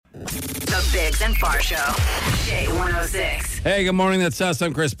Biggs and Barr Show. J106. Hey, good morning. That's us.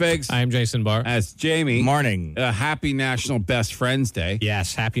 I'm Chris Biggs. I'm Jason Barr. That's Jamie. Morning. Happy National Best Friends Day.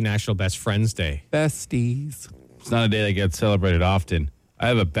 Yes, happy National Best Friends Day. Besties. It's not a day that gets celebrated often. I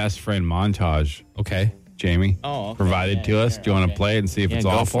have a best friend montage. Okay. Jamie. Okay. Provided to us. Do you want to play it and see if it's go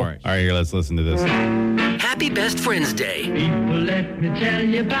awful? for it. All right, here, let's listen to this. Happy Best Friends Day. People, let me tell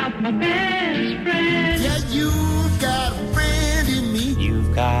you about my best friend. Yeah, you've got a friend in me.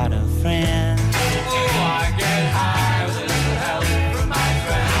 You've got a friend. I get high with a little help from my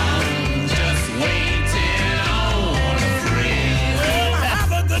friends. Just waiting on a friend.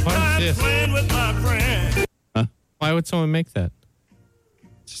 Have a good What is time this? playing with my friend. Why would someone make that?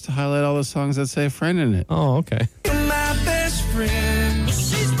 Just to highlight all the songs that say friend in it. Oh, okay. My best friend.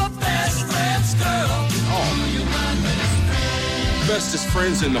 She's my best friend's girl. Bestest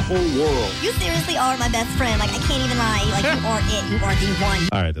friends in the whole world. You seriously are my best friend. Like, I can't even lie. Like, you are it. You are the one.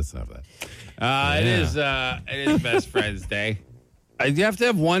 All right, that's enough of that. It is Best Friends Day. You have to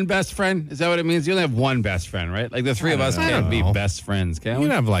have one best friend? Is that what it means? You only have one best friend, right? Like the three of us can't be best friends, can You we?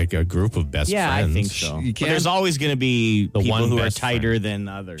 can have like a group of best Yeah, friends. I think so. You But can? there's always going to be The people one who are best tighter friend. than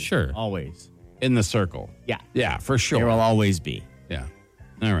others. Sure. Always. In the circle. Yeah. Yeah, for sure. There will always be. Yeah.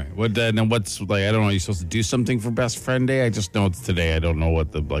 All right. What then? What's like? I don't know. Are you supposed to do something for Best Friend Day? I just know it's today. I don't know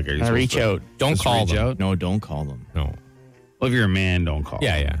what the like. Are you I supposed reach to out. Don't just call reach them. out? No, don't call them. No. Well, if you're a man, don't call.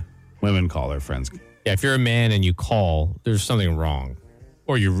 Yeah, them. yeah. Women call their friends. Yeah, if you're a man and you call, there's something wrong.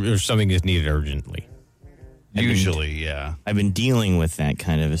 Or there's something that's needed urgently. Usually, yeah. I've been dealing with that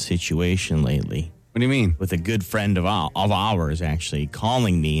kind of a situation lately What do you mean? with a good friend of ours actually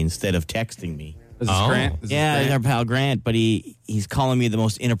calling me instead of texting me. Is this Oh. Grant? Is this Yeah, Grant? our pal Grant, but he's calling me the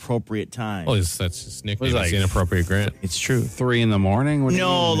most inappropriate time. Oh, that's his nickname. Was It's like- inappropriate Grant. It's true. 3 a.m? What do you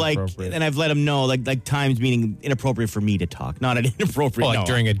No, mean like, inappropriate? and I've let him know, like times meaning inappropriate for me to talk, not an inappropriate. Oh, like no.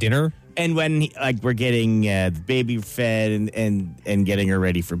 during a dinner? And when we're getting the baby fed and getting her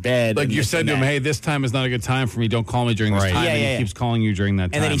ready for bed, Like and you this said and to him, that. hey, this time is not a good time for me. Don't call me during this Right. time. Yeah, and yeah, he keeps calling you during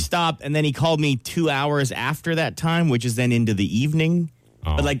that time. And then he stopped, and then he called me 2 hours after that time, which is then into the evening.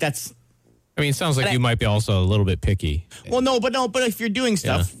 Oh. But like that's I mean, it sounds like And you might be also a little bit picky. well, but if you're doing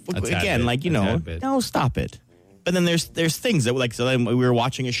stuff A tad again, bit, like a tad bit. no, stop it. But then there's things that like so then we were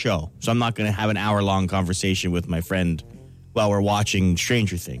watching a show, so I'm not going to have an hour-long conversation with my friend while we're watching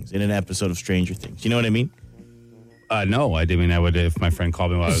Stranger Things in an episode of Stranger Things. You know what I mean? No, I mean I would if my friend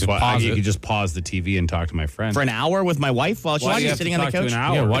called me while I was Just watching. pause You it. could just pause the TV and talk to my friend. For an hour with my wife while Why do you she's have sitting to on the talk to couch. an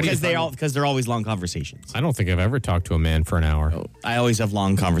hour? Yeah, why do you Because they're always long conversations. I don't think I've ever talked to a man for an hour. I always have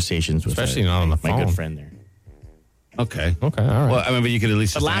long conversations with Especially not on the my phone. good friend there. Okay. Okay, all right. Well, I mean, but you could at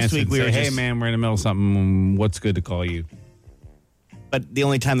least But just last answer week and we say, were hey, just- man, we're in the middle of something. What's good to call you? But the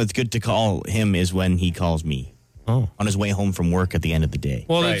only time that's good to call him is when he calls me oh. on his way home from work at the end of the day.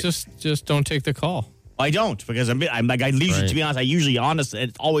 Well, then Right. just don't take the call. I don't because I'm like I usually, Right. to be honest,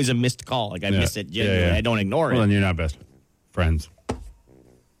 it's always a missed call. Like I miss it genuinely. yeah. I don't ignore Well, it. then you're not best friends.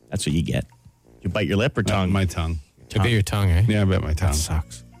 That's what you get. You bite your lip or tongue. My tongue. To bit your tongue, eh? Yeah, I bet my tongue. That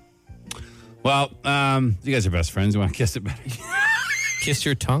sucks. Well, you guys are best friends. You want to kiss it better? Kiss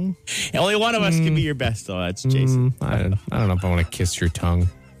your tongue? Only one of us can be your best, though. That's Jason. I don't know if I want to kiss your tongue.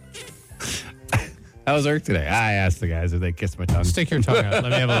 How was work today? I asked the guys if they kissed my tongue. Stick your tongue out.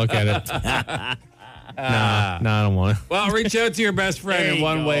 Let me have a look at it. No, I don't want to. Well, reach out to your best friend There in you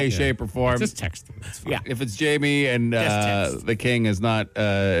one go. way, Yeah. shape, or form. Just text them. That's fine. Yeah. If it's Jamie and text. the king is not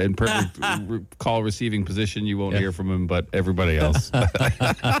in perfect call receiving position, you won't hear from him, but everybody else.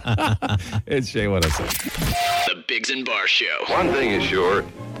 It's Shay 106. The Biggs and Barr Show. One thing is sure,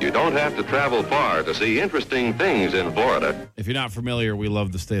 you don't have to travel far to see interesting things in Florida. If you're not familiar, we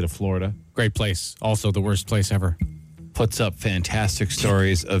love the state of Florida. Great place. Also the worst place ever. Puts up fantastic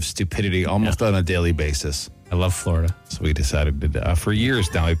stories of stupidity almost on a daily basis. I love Florida. So we decided to, for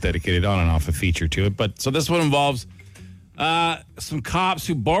years now, we've dedicated on and off a feature to it. But so this one involves some cops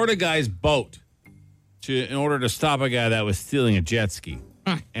who borrowed a guy's boat in order to stop a guy that was stealing a jet ski.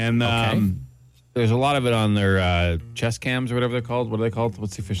 And there's a lot of it on their chest cams or whatever they're called. What are they called?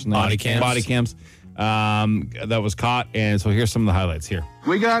 What's the official name? Body cams. Body cams. That was caught. And so here's some of the highlights here.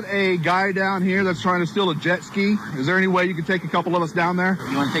 We got a guy down here that's trying to steal a jet ski. Is there any way you can take a couple of us down there?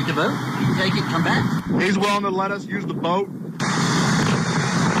 You want to take the boat? You can take it, come back. He's willing to let us use the boat.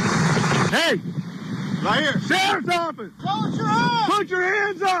 Hey! Right here. Sheriff's office! Close your eyes! Put your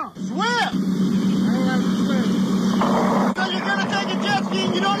hands up! Swim! I don't have to swim. So you're going to take a jet ski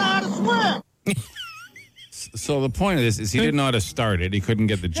and you don't know how to swim? So the point of this is he didn't know how to start it. He couldn't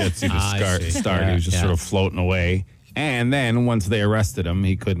get the jet ski to I see. start. He was just Yeah. sort of floating away. And then once they arrested him,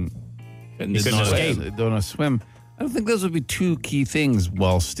 he couldn't Couldn't escape. escape. Don't know how to swim. I don't think those would be two key things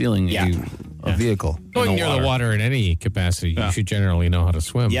while stealing a vehicle. Going near the water in any capacity, you should generally know how to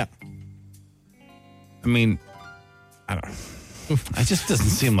swim. Yeah. I mean, I don't. It just doesn't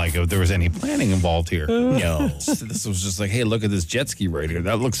seem like there was any planning involved here. No. This was just like, hey, look at this jet ski right here.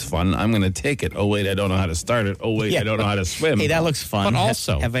 That looks fun. I'm going to take it. Oh, wait, I don't know how to start it. Oh, wait, I don't know how to swim. Hey, that looks fun. But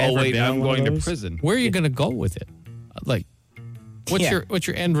also, have I oh, ever wait, been on I'm one of going to those? prison. where are you going to go with it? Like, what's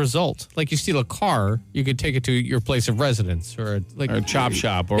your end result? Like, you steal a car, you could take it to your place of residence or Or chop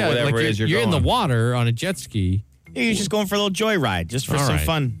shop or whatever like it is you're in going. the water on a jet ski. You're just going for a little joyride, just for All some right.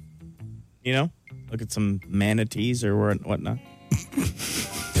 fun. You know? Look at some manatees or whatnot.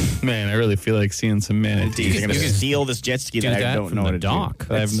 Man, I really feel like seeing some manatees. You're going to steal this jet ski that I that don't from know the how to dock. do.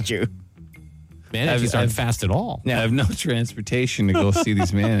 That's true. Manatees aren't fast at all. I have no transportation to go see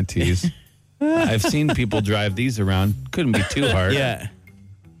these manatees. I've seen people drive these around. Couldn't be too hard. Yeah.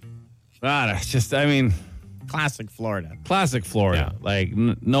 God, it's just, I mean, Classic Florida. classic Florida. Like,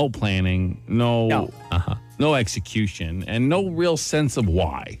 no planning, no execution, and no real sense of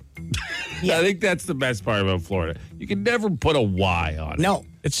why. I think that's the best part about Florida. You can never put a why on it. No.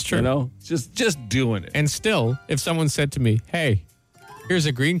 It's true. You know? Just doing it. And still, if someone said to me, hey, here's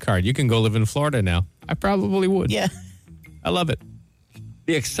a green card, you can go live in Florida now, I probably would. Yeah. I love it.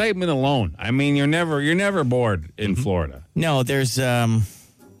 The excitement alone. I mean, you're never bored in Florida. No, there's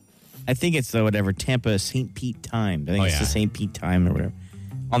I think it's the whatever Tampa St. Pete Times. I think it's the St. Pete Times or whatever.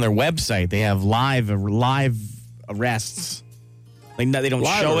 On their website, they have live arrests. Like no, they don't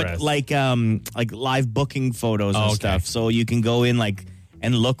Live show arrests. it like live booking photos and okay. stuff. So you can go in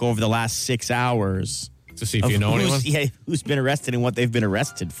and look over the last 6 hours To see if you know anyone. who's been arrested and what they've been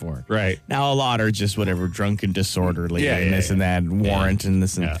arrested for. Right. Now a lot are just whatever drunken disorderly and this and that and warrant and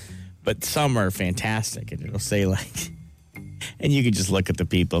this and but some are fantastic and it'll say like and you can just look at the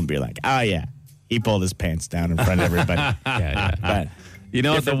people and be like, oh yeah, he pulled his pants down in front of everybody. But You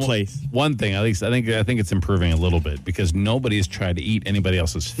know, different place. One thing, at least, I think it's improving a little bit because nobody's tried to eat anybody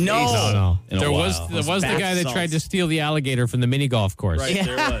else's face. No. in a There while. was the guy that bath tried to salts. steal the alligator from the mini golf course. Right,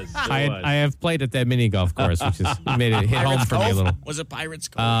 there was. I have played at that mini golf course, which is made it hit home for me a little. Was it Pirates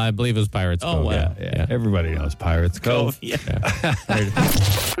Cove? I believe it was Pirates Cove. wow. Yeah. Everybody knows Pirates Cove. Yeah.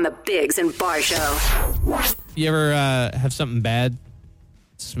 On the Biggs and Bar Show. You ever have something bad?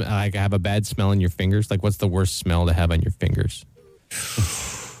 Like have a bad smell in your fingers? Like, what's the worst smell to have on your fingers?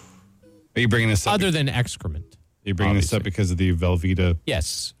 Are you bringing this up? Other than excrement. Are you bringing this up obviously. because of the Velveeta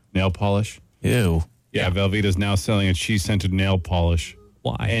Yes. nail polish? Ew. Yeah, Velveeta's now selling a cheese-scented nail polish.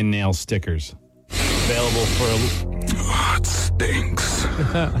 Why? And nail stickers. Available for It stinks.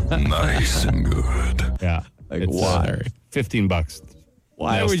 Nice and good. yeah. Like It's, why? $15.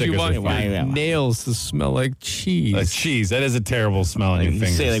 Why Nail would you stickers want are fine. your nails to smell like cheese? Cheese. That is a terrible smell on your You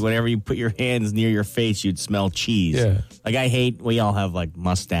fingers. say like whenever you put your hands near your face, you'd smell cheese. Yeah. Like I hate. We all have like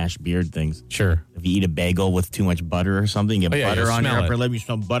mustache, beard things. Sure. If you eat a bagel with too much butter or something, you get yeah, butter you'll on your smell upper it. lip. You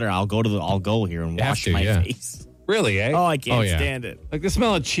smell butter. I'll go here and You have wash to, my yeah. face. Really, eh? Oh, I can't Oh, yeah. stand it. Like the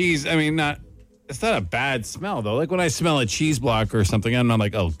smell of cheese, I mean, it's not a bad smell, though. Like when I smell a cheese block or something, I'm not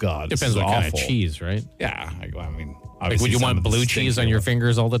like, oh, God, this Depends is what kind of awful. cheese, right? Yeah. I mean, Like, obviously would you some want of the blue stinky cheese on your ones.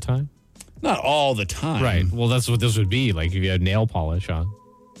 fingers all the time? Not all the time. Right. Well, that's what this would be. Like if you had nail polish on.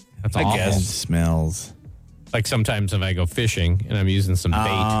 That's I awful. guess. It smells. Like sometimes if I go fishing and I'm using some bait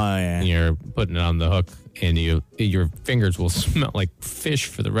and you're putting it on the hook and your fingers will smell like fish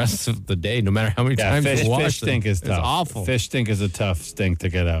for the rest of the day, no matter how many Yeah, times fish you wash fish them. stink is It's tough. awful. Fish stink is a tough stink to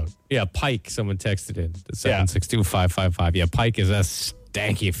get out. Yeah, pike. Someone texted in to 762-555. Yeah, pike is a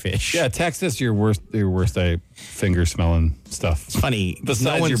stanky fish. Yeah, text us your worst finger smelling stuff. It's funny.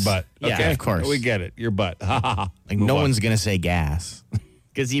 Besides your butt. Yeah, Okay? of course. We get it. Your butt. Like no one's gonna say gas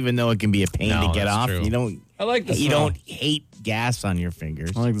because even though it can be a pain No, to get that's off, true. you don't. I like the You smell. don't hate gas on your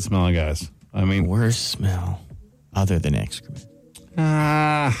fingers. I like the smell of gas. I mean, Worst smell other than excrement.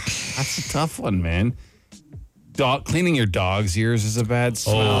 that's a tough one, man. Cleaning your dog's ears is a bad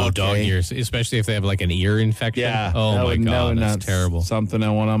smell. Oh, dog ears, especially if they have like an ear infection. Yeah. Oh that my would- that God, would that's not terrible. Something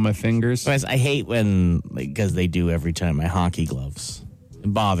I want on my fingers. But I hate when because they do every time my hockey gloves.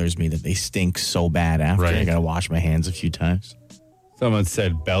 It bothers me that they stink so bad after. Right. I gotta wash my hands a few times. Someone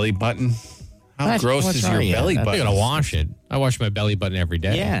said belly button. How gross what's is wrong your with you? belly That's- button? I gotta wash it. I wash my belly button every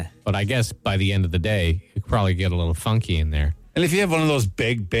day. Yeah. But I guess by the end of the day, it could probably get a little funky in there. And if you have one of those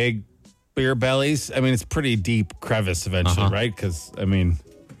big beer bellies, I mean, it's pretty deep crevice eventually, right? Because I mean,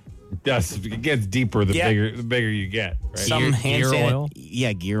 yes, it gets deeper the bigger you get. Right? Some hand gear oil?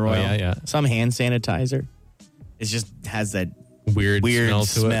 Yeah, gear oil. yeah. Some hand sanitizer. It just has that Weird weird smell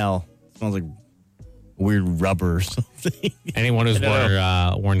to it. smell. Smells like weird rubber or something. Anyone who's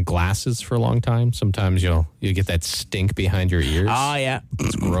worn glasses for a long time, sometimes you get that stink behind your ears. Oh, yeah.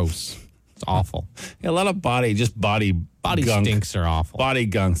 It's gross. It's awful. Yeah, a lot of body gunk. Stinks are awful. Body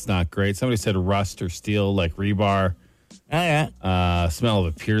gunk's not great. Somebody said rust or steel, like rebar. Oh, yeah. Smell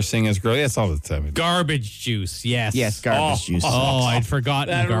of a piercing is gross. Yeah, it's all the time. Garbage juice, yes. Yes, garbage juice. Oh, I'd forgotten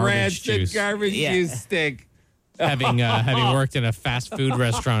That garbage rancid juice. garbage juice stink. Having worked in a fast food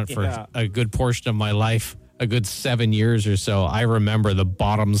restaurant for a good portion of my life, a good 7 years or so, I remember the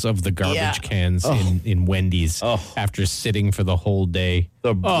bottoms of the garbage cans in Wendy's after sitting for the whole day.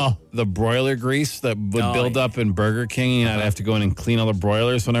 The broiler grease that would build up in Burger King, and I'd have to go in and clean all the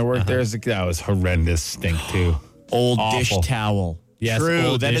broilers when I worked there. That was horrendous stink, too. Old Awful. dish towel. Yes, True.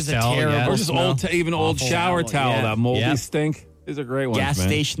 old That dish is a towel, terrible yeah. Or just smell. old shower towel, Yeah. that moldy Yep. stink. These are great ones, Gas man.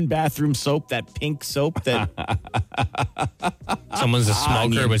 station bathroom soap, that pink soap that Someone's a smoker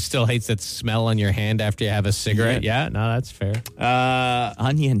Onion. but still hates that smell on your hand after you have a cigarette. Yeah, no, that's fair.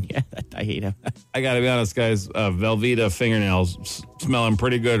 onion. Yeah, I hate them. I got to be honest, guys. Velveeta fingernails smelling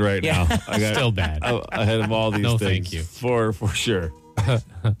pretty good right now. I got Still bad. ahead of all these No, things. thank you. For sure.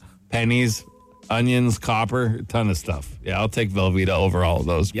 Pennies, onions, copper, a ton of stuff. Yeah, I'll take Velveeta over all of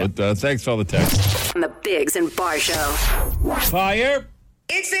those. Yep. But thanks for all the texts. On the Biggs and Bar Show. Fire.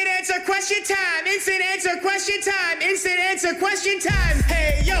 Instant answer question time. Instant answer question time. Instant answer question time.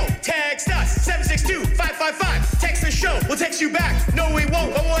 Hey, yo, text us 762-555. Text the show. We'll text you back. No, we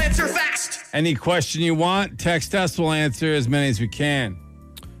won't, but we'll answer fast. Any question you want, text us. We'll answer as many as we can.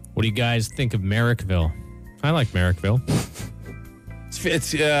 What do you guys think of Merrickville? I like Merrickville.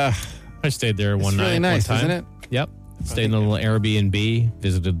 It's I stayed there one night. really nice, one time. isn't it? Yep. Stayed in a little Airbnb.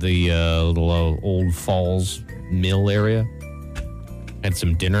 Visited the little Old Falls Mill area. Had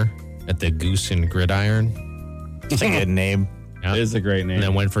some dinner at the Goose and Gridiron. It's a good name. Yeah. It is a great name. And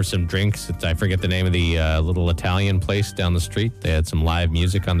then went for some drinks. I forget the name of the little Italian place down the street. They had some live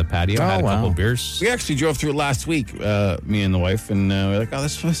music on the patio. Had a couple wow. beers. We actually drove through it last week, me and the wife, and we were like, oh,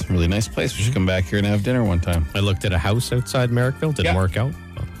 this is a really nice place. We should come back here and have dinner one time. I looked at a house outside Merrickville. Didn't work out.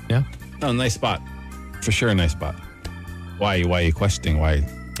 But yeah. Oh, nice spot. For sure, a nice spot. Why are you questioning? Why?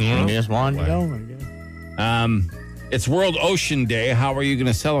 I just wanted to go. I guess. It's World Ocean Day. How are you going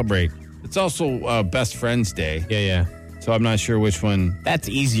to celebrate? It's also Best Friends Day. Yeah. So I'm not sure which one. That's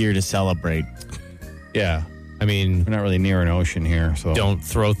easier to celebrate. Yeah. I mean, We're not really near an ocean here. So don't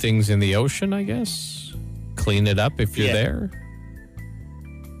throw things in the ocean, I guess. Clean it up if you're there.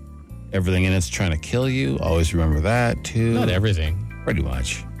 Everything in it's trying to kill you. Always remember that, too. Not everything. Pretty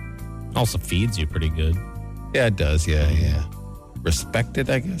much. Also feeds you pretty good. Yeah, it does. Yeah. Respect it,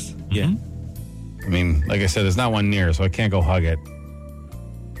 I guess. Yeah. I mean, like I said, there's not one near, so I can't go hug it.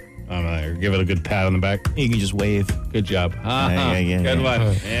 Give it a good pat on the back. You can just wave. Good job. Yeah. Good one.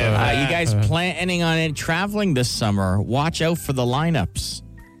 You guys planning on it traveling this summer? Watch out for the lineups.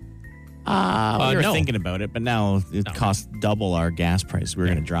 We were no. thinking about it, but now it costs double our gas price. We're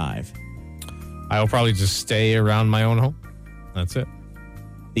going to drive. I will probably just stay around my own home. That's it.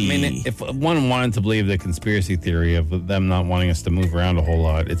 I mean, if one wanted to believe the conspiracy theory of them not wanting us to move around a whole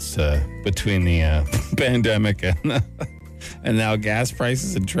lot, it's between the pandemic and now gas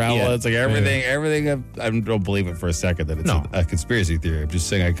prices and travel. Yeah. It's like everything. I don't believe it for a second that it's a conspiracy theory. I'm just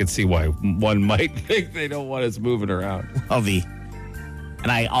saying I could see why one might think they don't want us moving around.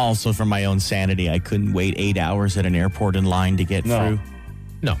 And I also, for my own sanity, I couldn't wait 8 hours at an airport in line to get through.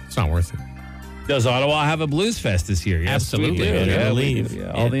 No, it's not worth it. Does Ottawa have a blues fest this year? Yes, Absolutely. we do. I Yeah, believe. we do.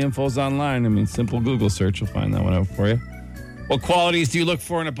 Yeah, all the info's online. I mean, simple Google search will find that one out for you. What qualities do you look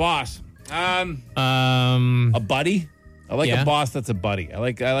for in a boss? A buddy. I like a boss that's a buddy. I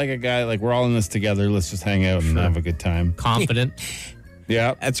like a guy like we're all in this together. Let's just hang out and have a good time. Confident.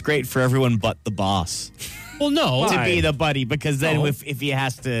 Yeah, That's great for everyone but the boss. Well, no. To be the buddy, because then No. if he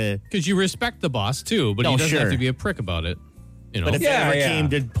has to... Because you respect the boss, too, but No, he doesn't have sure. to be a prick about it. You know? But if it ever came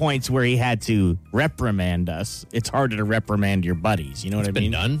to points where he had to reprimand us, it's harder to reprimand your buddies. You know what I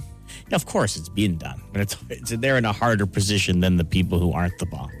mean? It's been done. Of course, it's been done, but they're in a harder position than the people who aren't the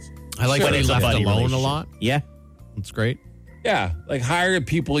boss. I like Sure. when he's It's a left buddy alone a relationship. lot. Yeah. It's great. yeah. Like hire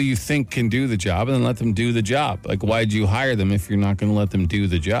people you think can do the job and then let them do the job. Like why'd you hire them if you're not going to let them do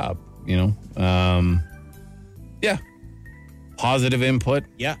the job? You know? Yeah. Positive input.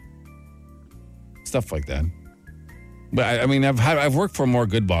 Yeah. Stuff like that. But I mean, I've worked for more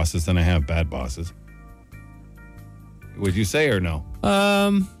good bosses than I have bad bosses. Would you say or no?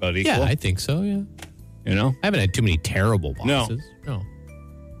 About equal? Yeah, I think so, yeah. You know? I haven't had too many terrible bosses. No.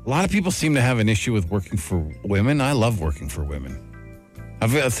 A lot of people seem to have an issue with working for women. I love working for women. I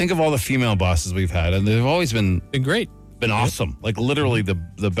think of all the female bosses we've had, and they've always been Been great. been awesome. Like literally the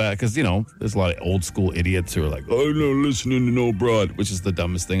best. Because, there's a lot of old school idiots who are like, oh, no, listening to no broad, which is the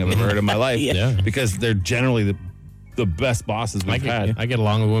dumbest thing I've ever heard in my life. Yeah. Because they're generally the best bosses we've had. I get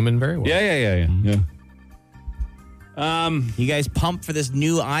along with women very well. Yeah. You guys pumped for this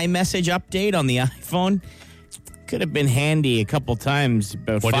new iMessage update on the iPhone? Could have been handy a couple times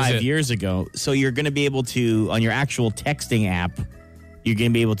about What is 5 it? years ago. So you're going to be able to, on your actual texting app, you're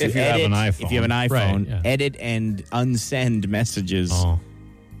going to be able to If you have edit, an iPhone. if you have an iPhone, Right, yeah. edit and unsend messages, Oh.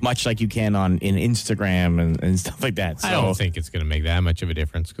 much like you can in Instagram and stuff like that. So, I don't think it's going to make that much of a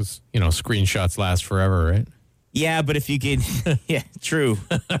difference because, screenshots last forever, right? Yeah, but if you can, yeah, true.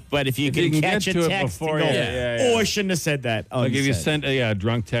 But if you can can catch get a to it text before and go, you- yeah. oh, I shouldn't have said that. Like if you Unsend. send a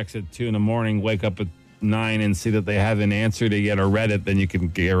drunk text at 2 a.m, wake up at 9 and see that they haven't answered it yet or read it, then you can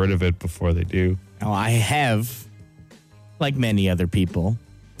get rid of it before they do. Now, I have, like many other people,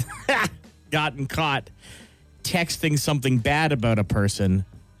 gotten caught texting something bad about a person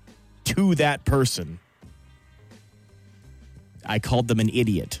to that person. I called them an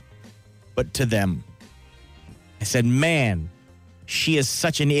idiot, but to them. I said, man, she is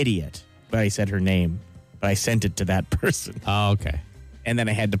such an idiot. But I said her name, but I sent it to that person. Oh, okay. And then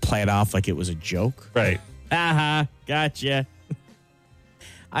I had to play it off like it was a joke. Right. Haha, gotcha.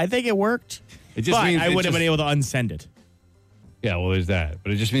 I think it worked. It just but means I would have been able to unsend it. Yeah, well, there's that.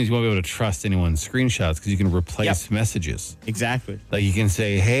 But it just means you won't be able to trust anyone's screenshots because you can replace messages. Exactly. Like you can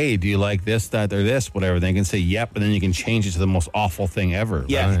say, hey, do you like this, that, or this, whatever. They can say, yep, and then you can change it to the most awful thing ever.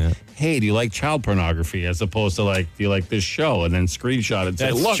 Yeah. Right? Hey, do you like child pornography? As opposed to like, do you like this show? And then screenshot it and say,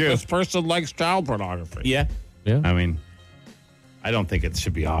 That's look, true. this person likes child pornography. Yeah. Yeah. I mean, I don't think it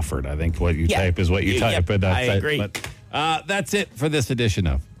should be offered. I think what you Yeah. type is what you type. Yep, And that's I agree. But that's it for this edition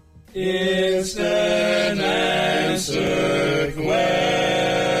of Instant answer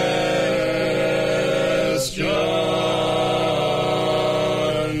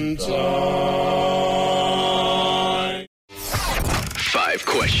question time. 5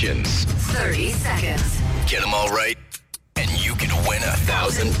 questions. 30 seconds. Get them all right, and you can win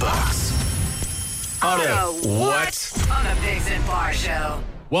 $1,000. What? On the Bigs and Bar Show.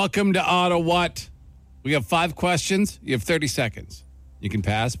 Welcome to OttaWHAT. We have 5 questions. You have 30 seconds. You can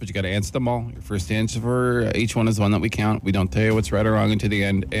pass, but you got to answer them all. Your first answer for each one is the one that we count. We don't tell you what's right or wrong until the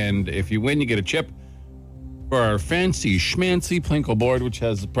end. And if you win, you get a chip for our fancy schmancy Plinko board, which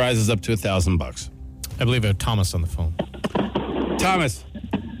has prizes up to $1,000. I believe I have Thomas on the phone. Thomas,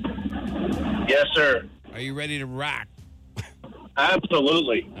 Yes, sir. are you ready to rock?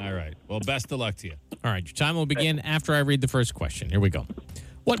 Absolutely. All right. Well, best of luck to you. All right, your time will begin after I read the first question. Here we go.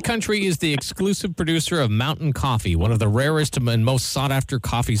 What country is the exclusive producer of Mountain Coffee, one of the rarest and most sought-after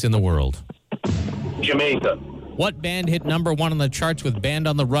coffees in the world? Jamaica. What band hit number 1 on the charts with Band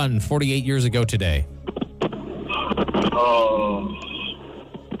on the Run 48 years ago today? Oh,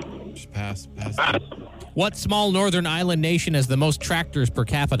 Just pass. What small northern island nation has the most tractors per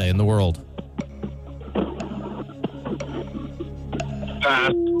capita in the world?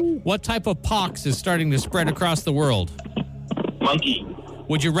 pass. What type of pox is starting to spread across the world? Monkey.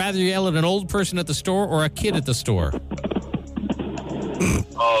 Would you rather yell at an old person at the store or a kid at the store?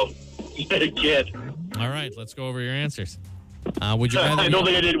 Oh, kid. All right, let's go over your answers. Would you rather? I don't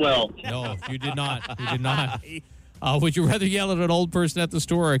think I did well. No, you did not. You did not. Would you rather yell at an old person at the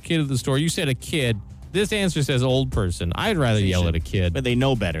store or a kid at the store? You said a kid. This answer says old person. I'd rather yell at a kid. But they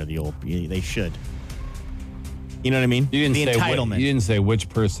know better, they should. You know what I mean? You didn't the say entitlement. you didn't say which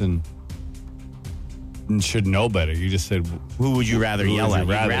person should know better. You just said Who would you rather Who yell would at?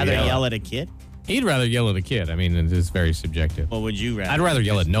 you You'd rather rather yell yell at a kid? He'd rather yell at a kid. I mean, it is very subjective. What would you rather? I'd rather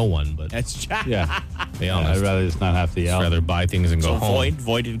yell at no one, but That's yeah. to be honest, I'd rather just not have to I'd yell. rather buy things and go so home.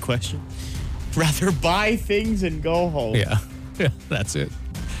 voided question. Rather buy things and go home. Yeah, that's it.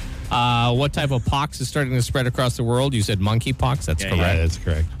 What type of pox is starting to spread across the world? You said monkeypox. That's correct. Yeah, that's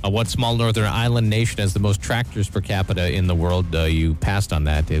correct. What small northern island nation has the most tractors per capita in the world? You passed on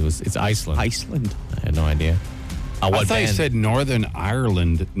that. It's Iceland. Iceland. I had no idea. I What thought you band? said Northern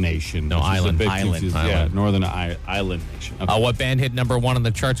Ireland nation. No, which is a island. bit Island. confusing. Yeah, Northern Island nation. Okay. What band hit number 1 on the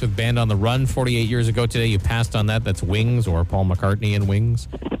charts with Band on the Run 48 years ago today? You passed on that. That's Wings or Paul McCartney and Wings.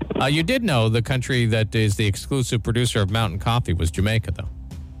 You did know the country that is the exclusive producer of Mountain Coffee was Jamaica,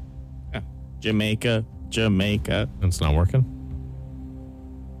 though. Jamaica. That's not working.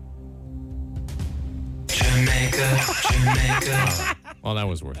 Jamaica. Well, that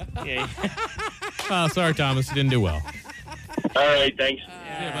was worth it. Oh, sorry, Thomas. You didn't do well. All right, thanks.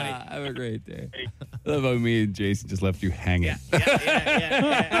 Have a great day. I love how me and Jason just left you hanging.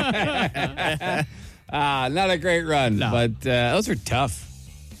 Not a great run, but those are tough.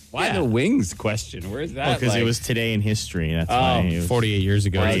 Why the wings question? Where's that? Because it was today in history. That's why it was 48 years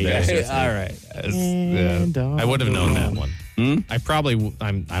ago Right. today. All right. I would have known that one. I probably,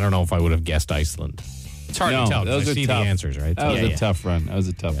 I don't know if I would have guessed Iceland. It's hard to tell because I see the answers, right? That was a tough run. That was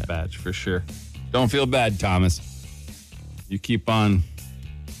a tough batch for sure. Don't feel bad, Thomas. You keep on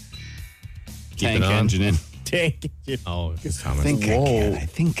tank engineing. Tank engine. Oh, it's Thomas. I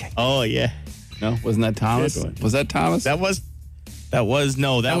think I can. Oh, yeah. No, wasn't that Thomas? Good one. Was that Thomas? That was the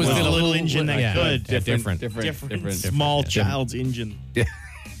little engine that could. Different. Small child's engine. Yeah.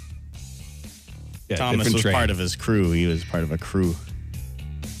 Thomas was part of his crew. He was part of a crew.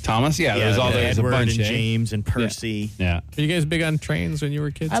 Thomas? Yeah, there's all there's a Edward bunch. and James and Percy. Yeah. Were you guys big on trains when you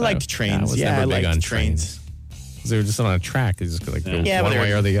were kids? I liked trains. I was Yeah, never I big liked on trains. 'Cause they were just on a track. They just go like one but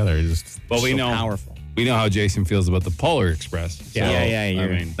way or the other. Just Well, we so know powerful. we know how Jason feels about the Polar Express. Yeah. So, Yeah. I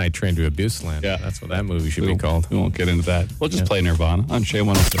mean, Night Train to Abuse Land. Yeah. That's what that movie should be called. we won't get into that. We'll just play Nirvana on Shea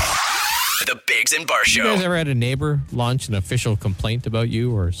 106. The Biggs and Bar You guys Show. ever had a neighbor launch an official complaint about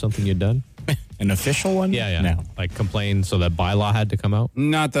you or something you'd done? An official one? Yeah. No. Like complain so that bylaw had to come out?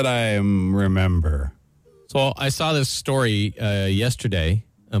 Not that I remember. So I saw this story yesterday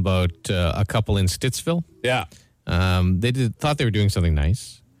about a couple in Stittsville. Yeah. They thought they were doing something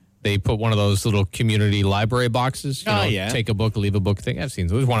nice. They put one of those little community library boxes. You know, take a book, leave a book thing. I've seen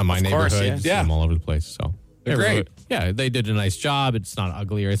those. It was one of my course, neighborhoods. yeah. See them all over the place. So They're great. Yeah, they did a nice job. It's not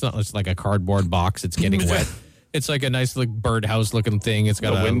ugly or it's not just like a cardboard box. It's getting wet. It's like a nice like birdhouse looking thing. It's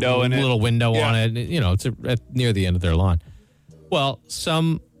got A window in it. little window on it. You know, it's near the end of their lawn. Well,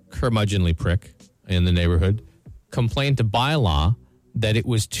 some curmudgeonly prick in the neighborhood complained to bylaw that it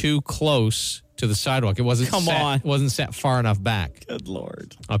was too close to the sidewalk. It wasn't It wasn't set far enough back. Good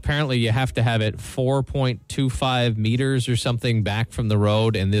Lord. Apparently, you have to have it 4.25 meters or something back from the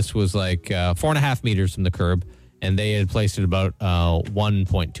road, and this was like 4.5 meters from the curb, and they had placed it about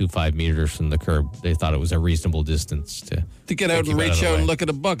 1.25 meters from the curb. They thought it was a reasonable distance to get out and reach out and look at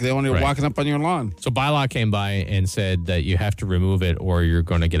a book. They want you walking up on your lawn. So bylaw came by and said that you have to remove it or you're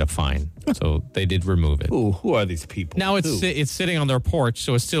going to get a fine. So they did remove it. Ooh, who are these people? Now it's sitting on their porch,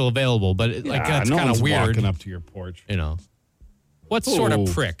 so it's still available, but that's no kind of one's weird. walking up to your porch. You know, what sort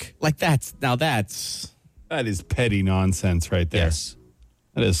of prick? Like that is petty nonsense right there. Yes.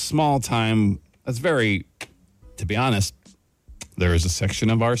 That is small time. That's very, to be honest, there is a section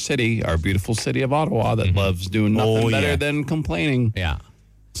of our city, our beautiful city of Ottawa, that loves doing nothing better than complaining. Yeah.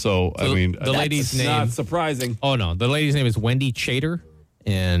 So, I mean, the lady's name, not surprising. Oh, no. The lady's name is Wendy Chater.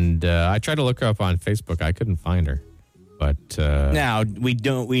 And I tried to look her up on Facebook. I couldn't find her. But now we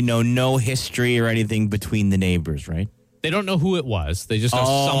know no history or anything between the neighbors, right? They don't know who it was. They just know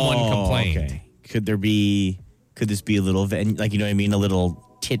someone complained. Okay. Could this be a little, like, you know what I mean? A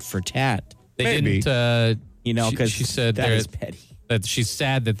little tit for tat. They Maybe. didn't, you know, because she said that is petty. that she's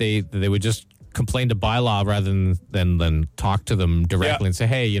sad that they would just complain to bylaw rather than talk to them directly and say,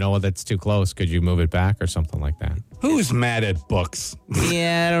 hey, you know what, that's too close. Could you move it back or something like that? Who's mad at books?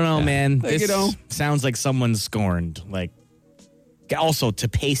 Yeah, I don't know, man. Like, This sounds like someone's scorned. Like, also to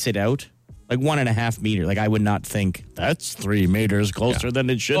pace it out, like 1.5 meter. Like, I would not think that's 3 meters closer than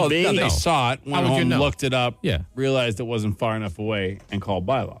it should be. No, they saw it, went would you home, know? looked it up, Yeah. realized it wasn't far enough away, and called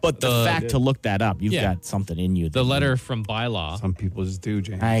bylaw. But the fact to look that up, you've Yeah. got something in you. The letter from bylaw Some people just do,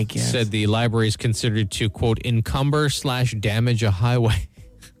 James. I guess. said the library is considered to, quote, encumber/damage a highway.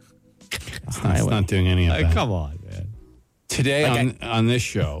 It's not doing any of that. Come on, man. Today on this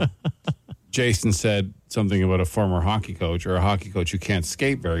show, Jason said something about a former hockey coach or a hockey coach who can't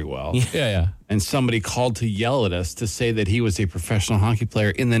skate very well. Yeah. And somebody called to yell at us to say that he was a professional hockey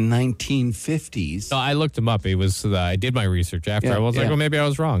player in the 1950s. So I looked him up. It was I did my research after. Yeah, I was like, well, maybe I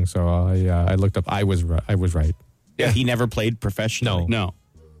was wrong. So I looked up. I was right. Yeah, he never played professionally. No.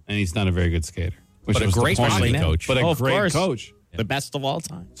 And he's not a very good skater. Which But a was the great point. hockey coach. But a of great course. coach. The best of all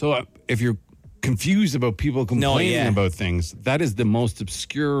time. So if you're confused about people complaining about things, that is the most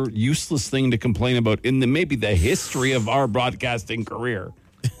obscure, useless thing to complain about in maybe the history of our broadcasting career.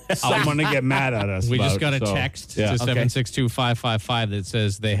 Someone to get mad at us. We about, just got a so, text yeah. to 762-555 that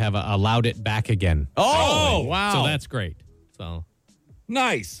says they have allowed it back again. Oh, wow. So that's great. So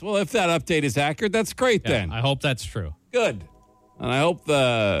Nice. Well, if that update is accurate, that's great then. I hope that's true. Good. And I hope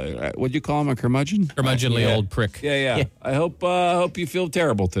what'd you call him, a curmudgeon? Curmudgeonly old prick. Yeah. I hope you feel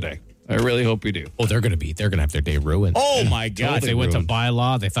terrible today. I really hope you do. Oh, they're gonna have their day ruined. Oh my God! They went to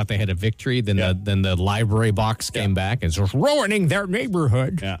bylaw. They thought they had a victory. Then the library box came back and was ruining their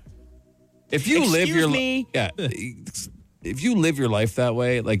neighborhood. Yeah. If you live your life that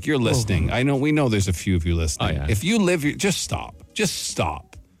way, like you're listening. We know there's a few of you listening. Oh, yeah. If you live just stop.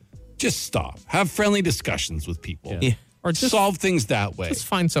 Just stop. Have friendly discussions with people. Yeah. Or just solve things that way. Just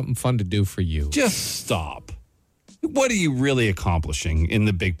find something fun to do for you. Just stop. What are you really accomplishing in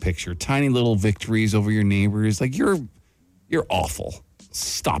the big picture? Tiny little victories over your neighbors. Like you're awful.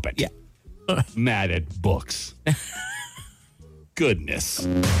 Stop it. Yeah. Mad at books. Goodness.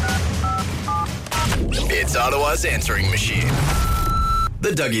 It's Ottawa's answering machine.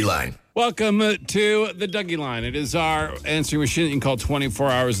 The Dougie Line. Welcome to the Dougie Line. It is our answering machine that you can call 24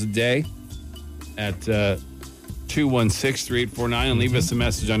 hours a day at 216-3849 and leave us a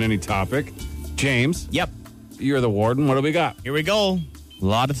message on any topic. James. Yep. You're the warden. What do we got? Here we go. A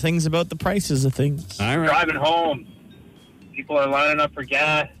lot of things about the prices of things. All right. Driving home. People are lining up for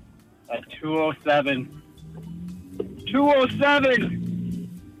gas at 207.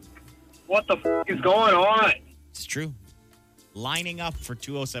 207! What the is going on? It's true. Lining up for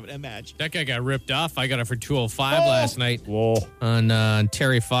 207. Imagine. That guy got ripped off. I got it for 205 last night. Whoa. On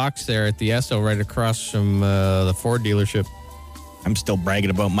Terry Fox there at the Esso right across from the Ford dealership. I'm still bragging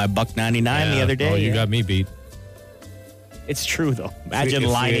about my $1.99 the other day. Oh, you got me beat. It's true, though. Imagine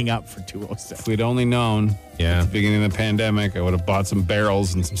lining up for 207. If we'd only known at the beginning of the pandemic, I would have bought some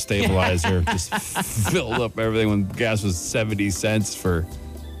barrels and some stabilizer. Just filled up everything when gas was 70 cents for,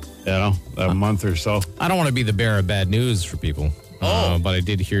 a month or so. I don't want to be the bearer of bad news for people. But I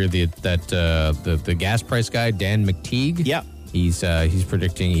did hear that the gas price guy, Dan McTeague. Yep. He's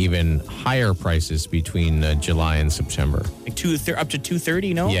predicting even higher prices between July and September. Like up to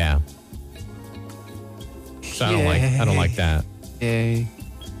 230, no? Yeah. So I don't like that. Yay.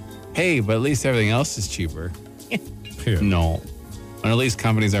 Hey, but at least everything else is cheaper. No. And at least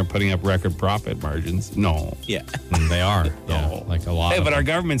companies aren't putting up record profit margins. No. Yeah. They are. No. Yeah, like a lot. Hey, of but them. our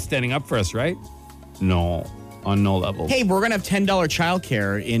government's standing up for us, right? No. On no level. Hey, we're going to have $10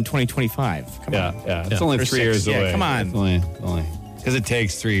 childcare in 2025. Come on. Yeah. It's only For 3 6. years Yeah, away. come on. It's only. Because it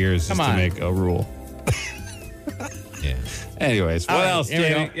takes 3 years just to make a rule. Yeah. Anyways, what else,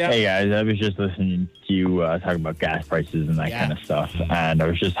 Jamie? Yeah. Hey guys, I was just listening to you talking about gas prices and that kind of stuff, and I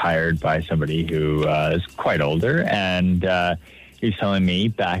was just hired by somebody who is quite older, and he's telling me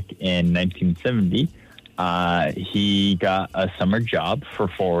back in 1970 he got a summer job for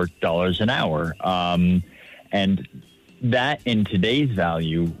 $4 an hour, and that in today's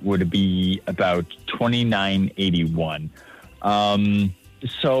value would be about $29.81.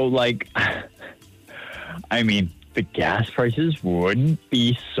 So, like, I mean, the gas prices wouldn't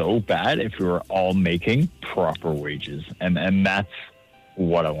be so bad if we were all making proper wages, and that's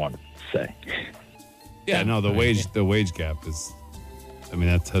what I wanted to say. Yeah, no, the wage gap is, I mean,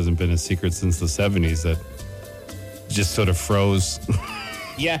 that hasn't been a secret since the 70s. That just sort of froze.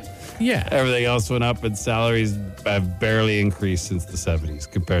 Yeah. Everything else went up, and salaries have barely increased since the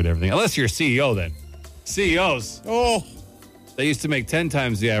 70s compared to everything. Unless you're a CEO, then. CEOs. Oh. They used to make 10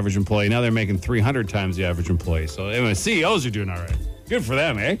 times the average employee. Now they're making 300 times the average employee. So anyway, CEOs are doing all right. Good for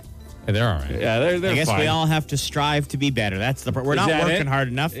them, eh? Yeah, they're all right. Yeah, they're I guess fine. we all have to strive to be better. That's the part. We're Is not that working it? hard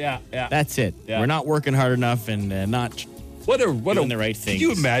enough. Yeah. That's it. Yeah. We're not working hard enough and not doing the right things. Can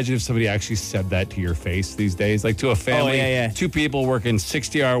you imagine if somebody actually said that to your face these days? Like to a family, two people working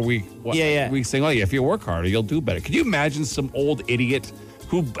 60-hour week weeks saying, if you work harder, you'll do better. Can you imagine some old idiot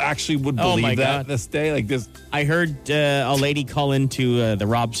who actually would believe that this day? Like this. I heard a lady call into the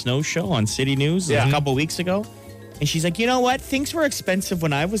Rob Snow show on City News a couple weeks ago, and she's like, you know what? Things were expensive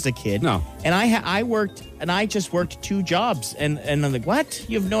when I was a kid. No. And I just worked 2 jobs, and I'm like, what?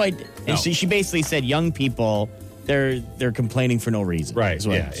 You have no idea. And she basically said, young people, they're complaining for no reason. Right.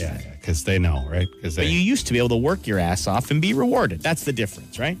 Yeah. Because they know, right? But you used to be able to work your ass off and be rewarded. That's the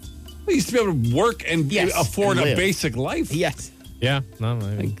difference, right? We used to be able to work and afford and a live. basic life. Yes. Yeah. No, I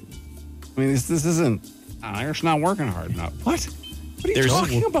mean, this isn't. You're just not working hard enough. What? What are you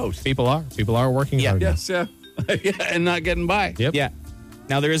talking about? People are working hard. Yes. Yeah. And not getting by. Yep. Yeah.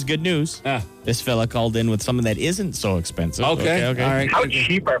 Now there is good news. This fella called in with something that isn't so expensive. Okay. All right. How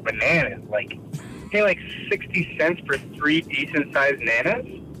cheap are bananas? Like, pay like 60 cents for 3 decent-sized bananas?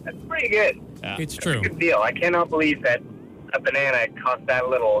 That's pretty good. It's true. Good deal. I cannot believe that a banana costs that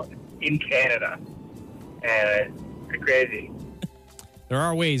little in Canada. And it's pretty crazy. There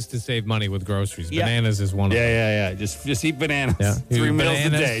are ways to save money with groceries. Bananas is one of them. Yeah. Just eat bananas. Yeah. 3 meals a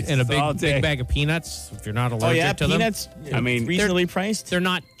day. And a All day. big bag of peanuts if you're not allergic to peanuts. them. I mean, reasonably priced. They're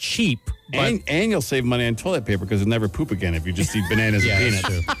not cheap. But And you'll save money on toilet paper because you'll never poop again if you just eat bananas and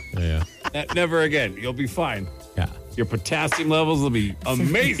peanuts. True. Yeah. Never again. You'll be fine. Yeah. Your potassium levels will be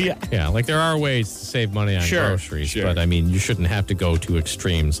amazing. Yeah, like there are ways to save money on groceries, but I mean, you shouldn't have to go to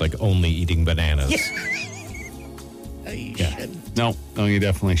extremes like only eating bananas. You shouldn't. No, you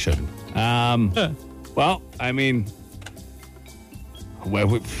definitely shouldn't. Well, I mean,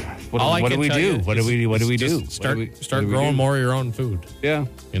 What do we do? What do we do? Start growing more of your own food. Yeah.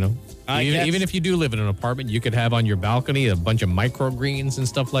 You know? Even if you do live in an apartment, you could have on your balcony a bunch of microgreens and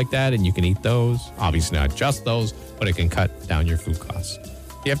stuff like that, and you can eat those. Obviously not just those, but it can cut down your food costs.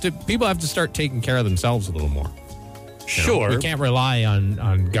 People have to start taking care of themselves a little more. Sure. We can't rely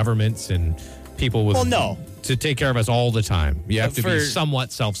on governments and people with to take care of us all the time. You have to be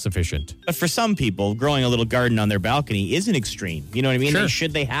somewhat self-sufficient. But for some people, growing a little garden on their balcony is an extreme. You know what I mean? Sure.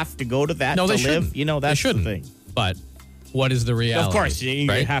 Should they have to go to that to they live? shouldn't. You know, that's the thing. But what is the reality? Of course, you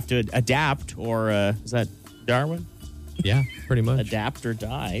have to adapt, or is that Darwin? Yeah, pretty much. Adapt or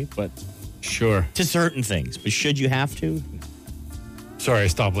die, but sure. To certain things. But should you have to? Sorry, I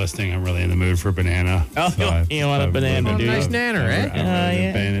stopped listening. I'm really in the mood for a banana. Oh, so you want a banana, dude? Nice nanner, eh? I'm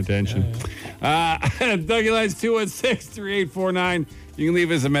really paying attention. Dougie Lines 216-3849. You can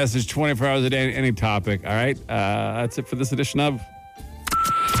leave us a message 24 hours a day, any topic. All right? That's it for this edition of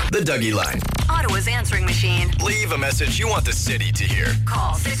The Dougie Line. Ottawa's answering machine. Leave a message you want the city to hear.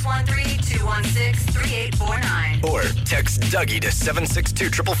 Call 613-216-3849. Or text Dougie to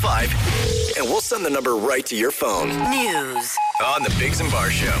 762-555, and we'll send the number right to your phone. News on the Biggs and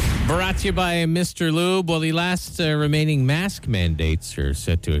Bar Show. Brought to you by Mr. Lube. Well, the last remaining mask mandates are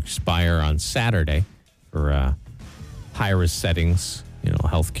set to expire on Saturday for high-risk settings,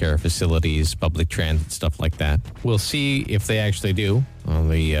 healthcare facilities, public transit, stuff like that. We'll see if they actually do.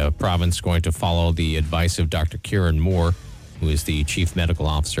 The province is going to follow the advice of Dr. Kieran Moore, who is the Chief Medical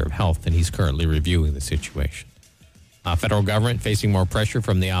Officer of Health, and he's currently reviewing the situation. Federal government facing more pressure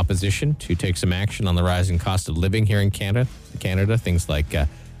from the opposition to take some action on the rising cost of living here in Canada. Things like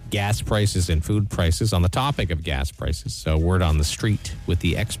gas prices and food prices. On the topic of gas prices, so word on the street with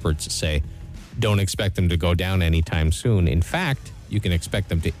the experts say, don't expect them to go down anytime soon. In fact, you can expect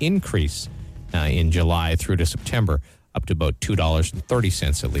them to increase in July through to September up to about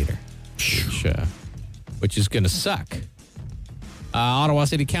 $2.30 a liter, which is going to suck. Ottawa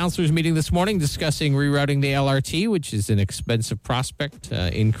City Councilors meeting this morning discussing rerouting the LRT, which is an expensive prospect,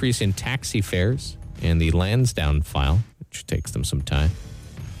 increase in taxi fares, and the Lansdowne file, which takes them some time.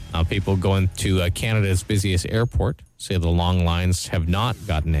 People going to Canada's busiest airport say the long lines have not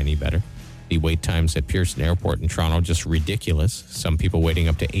gotten any better. The wait times at Pearson Airport in Toronto just ridiculous. Some people waiting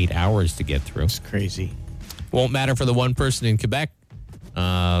up to 8 hours to get through. It's crazy. Won't matter for the one person in Quebec.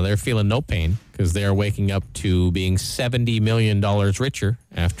 They're feeling no pain because they're waking up to being $70 million richer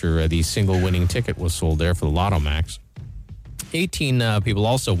after the single winning ticket was sold there for the Lotto Max. 18 people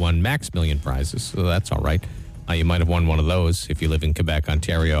also won Max Million prizes, so that's all right. You might have won one of those if you live in Quebec,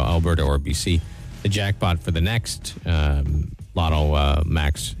 Ontario, Alberta, or BC. The jackpot for the next Lotto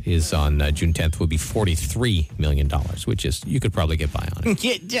Max is on June 10th will be $43 million, which is, you could probably get by on it.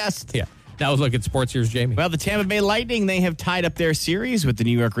 Yeah. Now look at sports. Here's Jamie. Well, the Tampa Bay Lightning, they have tied up their series with the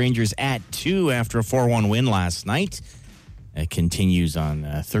New York Rangers at 2 after a 4-1 win last night. It continues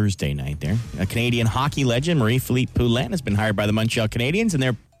on Thursday night there. A Canadian hockey legend, Marie-Philippe Poulin, has been hired by the Montreal Canadiens in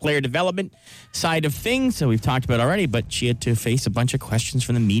their player development side of things. So we've talked about already, but she had to face a bunch of questions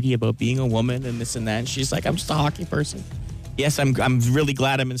from the media about being a woman and this and that. And she's like, I'm just a hockey person. Yes, I'm really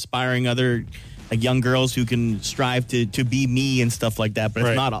glad I'm inspiring other young girls who can strive to be me and stuff like that. But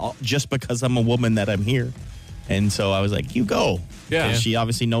it's not all, just because I'm a woman that I'm here. And so I was like, you go. Yeah. She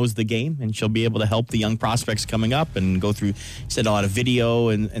obviously knows the game, and she'll be able to help the young prospects coming up and go through, said a lot of video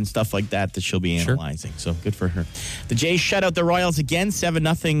and stuff like that she'll be analyzing. So good for her. The Jays shut out the Royals again,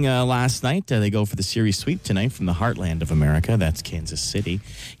 7-0 last night. They go for the series sweep tonight from the heartland of America. That's Kansas City.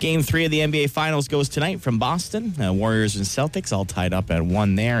 Game 3 of the NBA Finals goes tonight from Boston. Warriors and Celtics all tied up at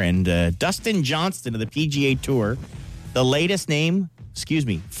 1 there. And Dustin Johnson of the PGA Tour, the latest name,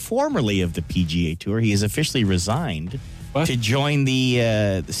 formerly of the PGA Tour. He has officially resigned to join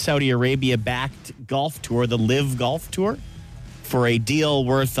the Saudi Arabia-backed golf tour, the Live Golf Tour, for a deal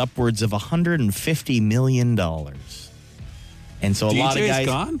worth upwards of $150 million. And so a lot of guys...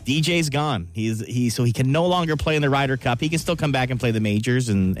 DJ's gone. So he can no longer play in the Ryder Cup. He can still come back and play the majors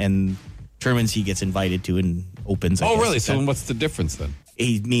and tournaments he gets invited to and opens. Oh, really? So what's the difference then?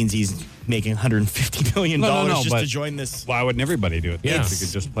 It means he's making $150 million just to join this. Why wouldn't everybody do it? Yeah. You could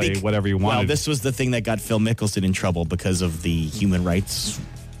just play whatever you wanted. Well, this was the thing that got Phil Mickelson in trouble because of the human rights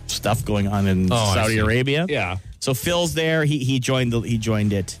stuff going on in Saudi Arabia. Yeah. So Phil's there. He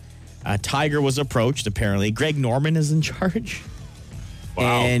joined it. Tiger was approached, apparently. Greg Norman is in charge.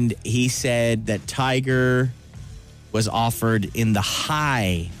 Wow. And he said that Tiger was offered in the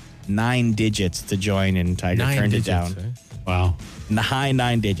high 9 digits to join, and Tiger turned it down. Wow. In the high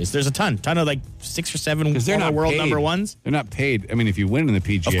 9 digits. There's a ton of like 6 or 7 Because they're not world paid. number ones. They're not paid. I mean, if you win in the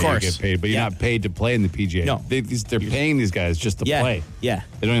PGA, Of course. you get paid, but you're not paid to play in the PGA. No. They're paying these guys just to play. Yeah.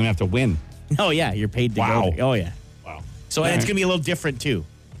 They don't even have to win. Oh, yeah. You're paid to Wow. go. Oh, yeah. Wow. So and it's going to be a little different, too.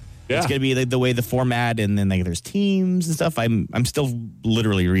 Yeah. It's going to be the way the format, and then like, there's teams and stuff. I'm still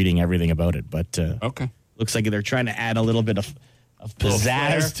literally reading everything about it, but okay. Looks like they're trying to add a little bit of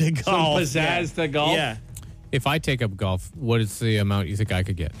pizzazz to golf. Some pizzazz to golf? Yeah. If I take up golf, what is the amount you think I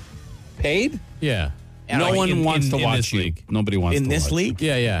could get? Paid? Yeah. No one wants to in watch this you. league. Nobody wants In to this watch league?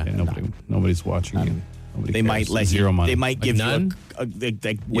 Yeah, yeah. Nobody's watching you. Nobody They cares. might let Zero you. money. They might give none? you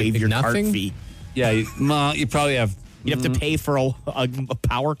they waive your cart nothing? fee. Yeah, you probably have. You have to pay for a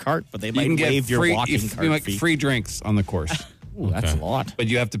power cart, but they You might can get waive your free, walking cart like fee. free drinks on the course. Ooh, that's a lot. But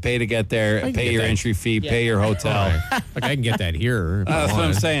you have to pay to get there, can pay get your that. entry fee, pay your hotel. Like I can get that here. if I That's what I'm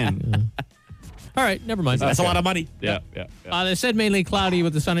wanted. saying. All right, never mind. That's a lot of money. Yeah. They said mainly cloudy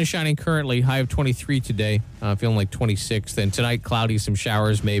with the sun is shining currently. High of 23 today. Feeling like 26. Then tonight, cloudy, some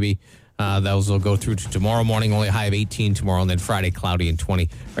showers maybe. Those will go through to tomorrow morning. Only a high of 18 tomorrow. And then Friday, cloudy and 20.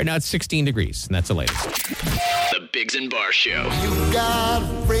 Right now, it's 16 degrees. And that's the latest. The Biggs and Bar Show. You got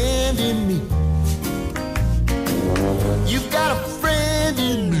a friend in me. You got a friend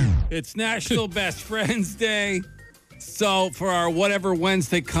in me. It's National Best Friends Day. So for our Whatever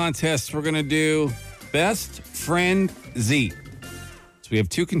Wednesday contest, we're going to do Best Friend Z. So we have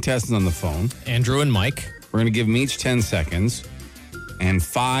 2 contestants on the phone. Andrew and Mike. We're going to give them each 10 seconds and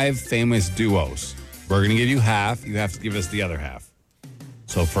 5 famous duos. We're going to give you half. You have to give us the other half.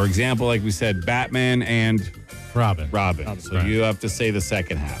 So for example, like we said, Batman and Robin. So you have to say the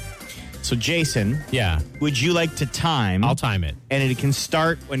second half. So Jason, Yeah. would you like to time? I'll time it. And it can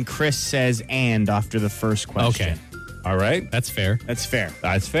start when Chris says "and" after the first question. Okay. All right? That's fair. That's fair.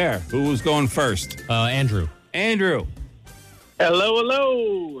 That's fair. Who's going first? Andrew. Andrew.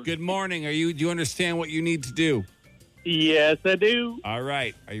 Hello. Good morning. Do you understand what you need to do? Yes, I do. All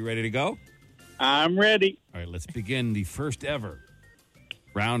right. Are you ready to go? I'm ready. All right, let's begin the first ever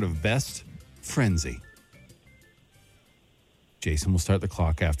round of Best Frenzy. Jason will start the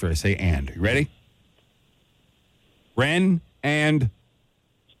clock after I say "and." You ready? Ren and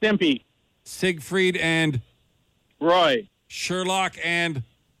Stimpy. Siegfried and Roy. Sherlock and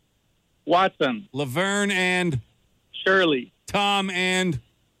Watson. Laverne and Shirley. Tom and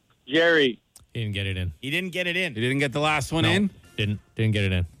Jerry. He didn't get it in. He didn't get it in. You didn't get the last one No. in? Didn't get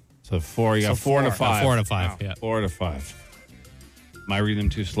it in. So 4. You got So 4 to four. 5. 4 to 5. Yeah. 4 to 5. Am I reading them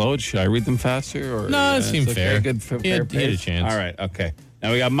too slow? Should I read them faster? Or No, it seemed it's fair. Good, He had a pace? chance. All right. Okay.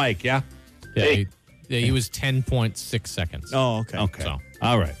 Now we got Mike. Yeah. Yeah. He was 10.6 seconds. Oh, okay. Okay. So.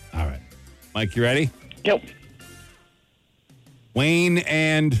 All right. Mike, you ready? Yep. Wayne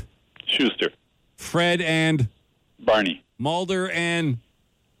and Schuster. Fred and Barney. Mulder and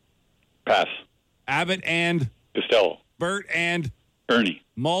Pass. Abbott and Costello. Bert and Ernie.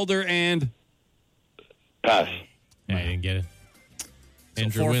 Mulder and Pass. Yeah, I didn't get it.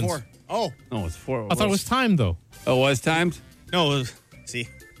 Andrew 4-4. wins. Oh. No, it's 4. I thought it was timed, though. Oh, it was timed? No, see,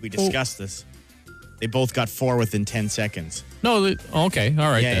 we discussed this. They both got 4 within 10 seconds. No, okay. All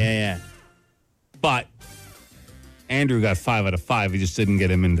right, then. Yeah. But Andrew got 5 out of 5. He just didn't get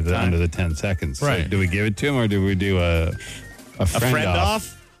him into under the 10 seconds. Right. So do we give it to him or do we do a friend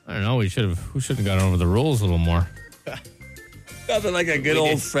off? I don't know. We should have gone over the rules a little more. Nothing like a good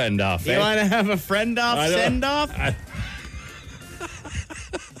old friend off. You want to have a friend off, send off?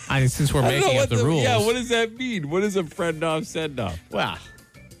 Since we're making up the rules. Yeah, what does that mean? What is a friend off, send off? Wow.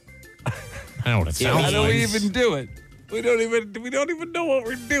 I know what it sounds How do like. we even do it? We don't even know what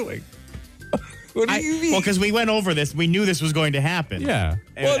we're doing. What do you mean? Well, because we went over this. We knew this was going to happen. Yeah.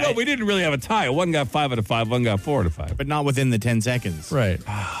 Well, no, we didn't really have a tie. One got 5 out of 5. One got 4 out of 5. But not within the 10 seconds. Right.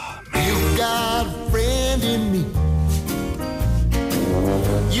 You got a friend in me.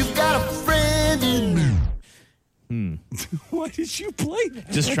 You got a friend in me. Why did you play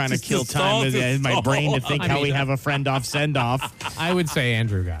that? Just trying to kill time in my brain to think how we have a friend off, send off. I would say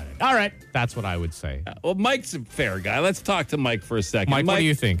Andrew got it. All right. That's what I would say. Well, Mike's a fair guy. Let's talk to Mike for a second. Mike, what do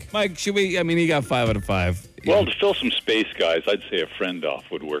you think? Mike, should we? I mean, he got 5 out of 5. Well, to fill some space, guys, I'd say a friend off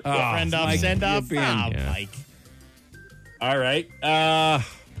would work well. Friend off, Mike, send off. you're being- Yeah. Mike. All right.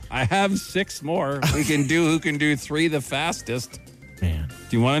 I have 6 more. We can do who can do 3 the fastest. Man.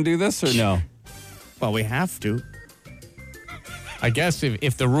 Do you want to do this or no? Well, we have to. I guess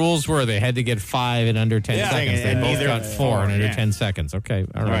if the rules were they had to get 5 in under 10 seconds, they and both neither- got 4 in under yeah. 10 seconds. Okay.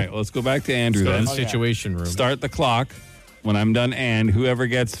 All All right. right. Well, let's go back to Andrew Go to then. the situation room. Start the clock when I'm done, and whoever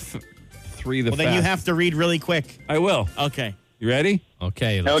gets 3 the Well, fastest. then you have to read really quick. I will. Okay. You ready?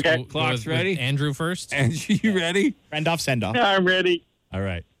 Okay. Clock's ready. Andrew first. Andrew, you ready? Friend off, send off. I'm ready. All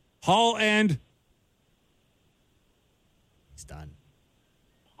right. Paul and He's done.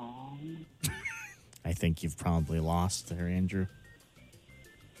 I think you've probably lost there, Andrew.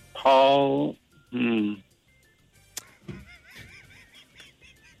 Paul.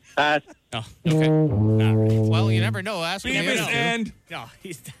 Pass. Oh, okay. Well, you never know. Ask me. Beavis and No,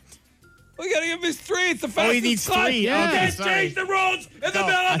 he's done. we gotta give him his 3. It's the fastest he needs clock. 3. You Okay, can't sorry. change the rules in the middle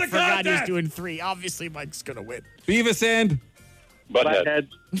I of the forgot contest. he's doing 3. Obviously, Mike's going to win. Beavis and Butthead.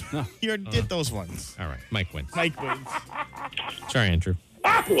 You did those ones. All right. Mike wins. Mike wins. Sorry, Andrew.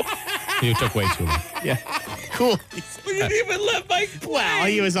 You took way too long. Yeah. Cool. we didn't even let Mike play. Well,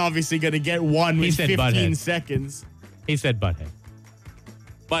 he was obviously going to get one He with said 15 butthead. seconds. He said butthead.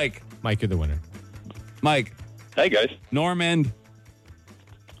 Mike. Mike, you're the winner. Mike. Hey, guys. Norm and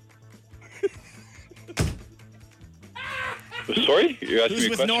Sorry? You're asking Who's me a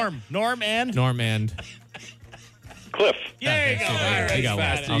with question? Norm? Norm and? Norm and Cliff. There you go. Okay, All right. you got one.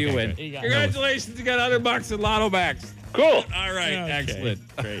 faster. You Okay, win. good. You got Congratulations. You got $100 in Lotto backs. Cool. All right. Okay.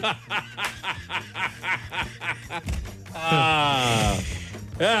 Excellent. Great.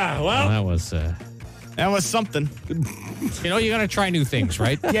 Yeah, Well, well. That was something. you know, you got to try new things,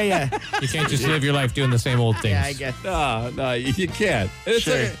 right? Yeah. You can't just live your life doing the same old things. Yeah, I guess. No, you can't. It's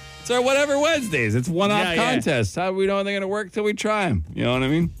Sure. it's our whatever Wednesdays. It's one-off Yeah, yeah. contests. How do we know when they're going to work till we try them? You know what I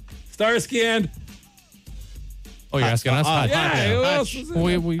mean? Starsky and Oh, you're asking us? Hutch. yeah. Who else is in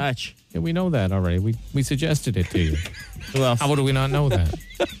it? Hutch. Yeah, we know that already. We suggested it to you. Who else? How would we not know that?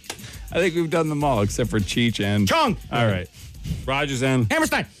 I think we've done them all except for Cheech and Chong. All right. Rogers and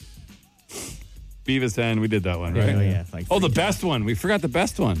Hammerstein. Beavis and we did that one, right? Yeah. Like Oh, the best one. We forgot the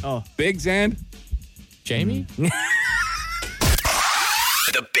best one. Oh. Biggs and Jamie? The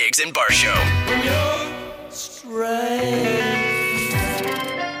Biggs and Bar Show.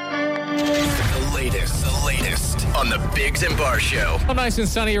 The latest on the Biggs and Bar Show. Oh, nice and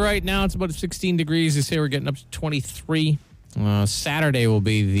sunny right now. It's about 16 degrees. They say we're getting up to 23. Saturday will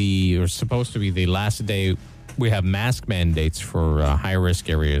be supposed to be the last day we have mask mandates for high-risk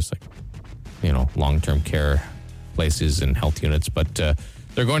areas like, long-term care places and health units. But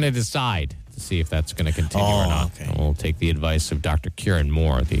they're going to decide to see if that's going to continue or not. Okay. And we'll take the advice of Dr. Kieran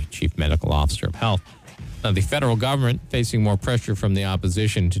Moore, the Chief Medical Officer of Health. Now, the federal government facing more pressure from the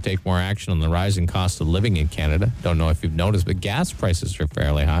opposition to take more action on the rising cost of living in Canada. Don't know if you've noticed, but gas prices are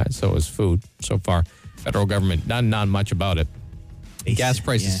fairly high. So is food. So far, federal government done not much about it. Gas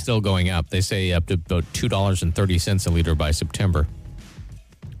prices still going up. They say up to about $2.30 a liter by September.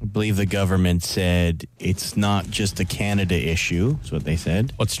 I believe the government said it's not just a Canada issue. That's what they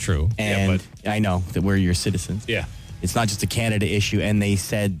said. What's true? And I know that we're your citizens. Yeah. It's not just a Canada issue. And they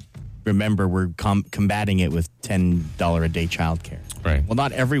said, remember, we're combating it with $10 a day childcare. Right. Well,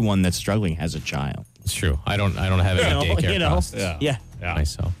 not everyone that's struggling has a child. It's true. I don't have any daycare costs Yeah.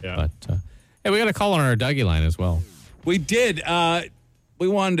 myself. Yeah. But hey, we got a call on our Dougie line as well. We did. We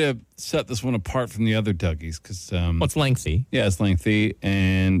wanted to set this one apart from the other Dougies because What's lengthy? Yeah, it's lengthy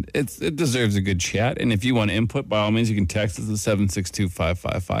and it deserves a good chat. And if you want input, by all means, you can text us at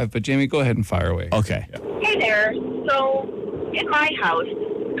 762-555. But Jamie, go ahead and fire away. Okay. Hey there. So, in my house,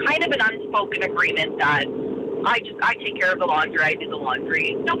 kind of an unspoken agreement that I take care of the laundry. I do the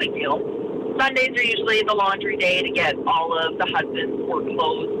laundry. No big deal. Sundays are usually the laundry day to get all of the husband's work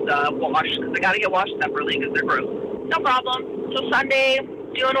clothes washed because they got to get washed separately because they're gross. No problem. So Sunday,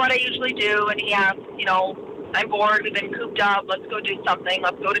 doing what I usually do, and he asks, I'm bored. We've been cooped up. Let's go do something.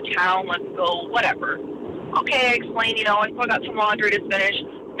 Let's go to town. Let's go whatever. Okay, I explain, I still got some laundry to finish.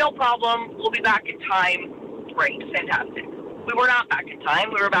 No problem. We'll be back in time. Great. Fantastic. We were not back in time.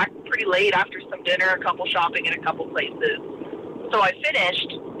 We were back pretty late after some dinner, a couple shopping in a couple places. So I finished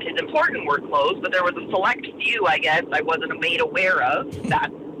his important work clothes, but there was a select few, I guess, I wasn't made aware of that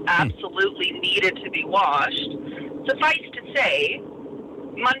absolutely needed to be washed. Suffice to say,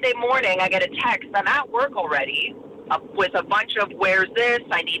 Monday morning I get a text. I'm at work already with a bunch of where's this?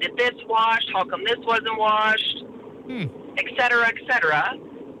 I needed this washed. How come this wasn't washed? Et cetera, et cetera.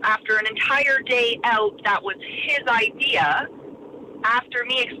 After an entire day out, that was his idea. After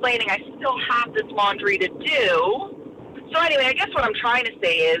me explaining I still have this laundry to do. So anyway, I guess what I'm trying to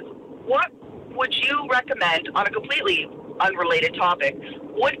say is, what would you recommend on a completely unrelated topic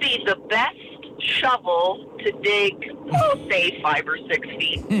would be the best shovel to dig, say 5 or 6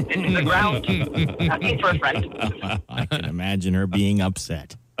 feet into the ground? Asking for a friend. I can imagine her being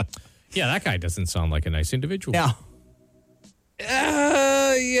upset. Yeah, that guy doesn't sound like a nice individual. Yeah.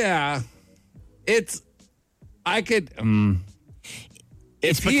 Yeah. I could.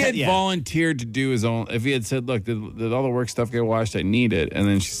 If he had volunteered to do his own, if he had said, look, did all the work stuff get washed? I need it. And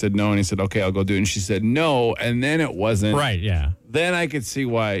then she said no. And he said, okay, I'll go do it. And she said no. And then it wasn't. Right, yeah. Then I could see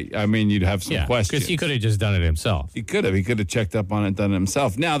why, I mean, you'd have some questions. Because he could have just done it himself. He could have. He could have checked up on it, done it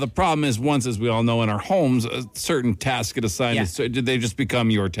himself. Now, the problem is, once, as we all know, in our homes, a certain tasks get assigned. They just become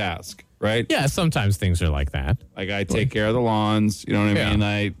your task, right? Yeah, sometimes things are like that. Like, I take care of the lawns. You know what I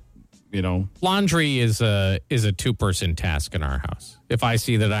mean? Laundry is a 2-person task in our house. If I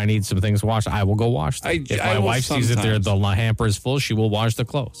see that I need some things washed, I will go wash them. If my wife sees that the hamper is full, she will wash the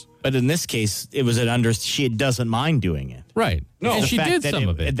clothes. But in this case, it was she doesn't mind doing it. Right. No, and she did some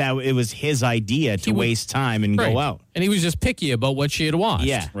of it. That it was his idea to waste time and go out. And he was just picky about what she had washed.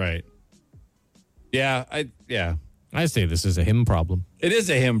 Yeah. Right. Yeah. I say this is a him problem. It is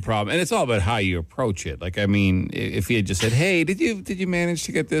a him problem, and it's all about how you approach it. Like, I mean, if he had just said, "Hey, did you manage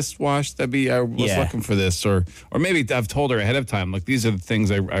to get this washed? I was looking for this," or maybe I've told her ahead of time, like, these are the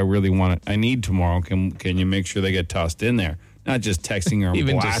things I really I need tomorrow. Can you make sure they get tossed in there? Not just texting her,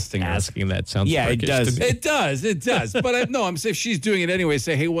 even blasting just her. asking that sounds. Yeah, it does. To me. It does. But I'm saying if she's doing it anyway,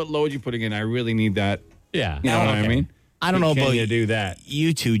 say, "Hey, what load you putting in? I really need that." Yeah, you know what I mean. I don't know about you do that.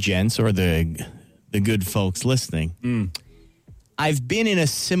 You two gents or the good folks listening. I've been in a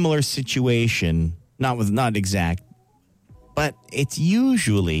similar situation, not exact, but it's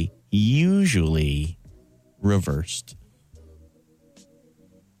usually reversed.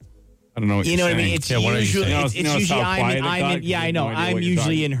 I don't know what you know what I mean. It's usually I'm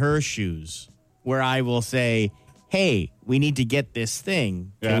usually in her shoes where I will say, "Hey, we need to get this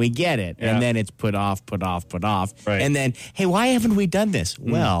thing. Can we get it?" Yeah. And then it's put off. Right. And then, "Hey, why haven't we done this?"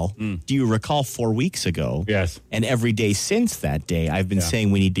 Well, do you recall 4 weeks ago? Yes. And every day since that day, I've been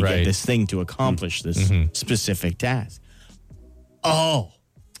saying we need to get this thing to accomplish this specific task. Oh.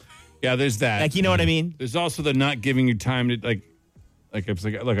 Yeah, there's that. Like, you know what I mean? There's also the not giving you time to, like it's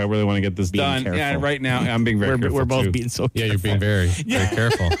like, look, I really want to get this done. Careful. Yeah, right now, I'm being very careful. We're both too. being so careful. Yeah, you're being very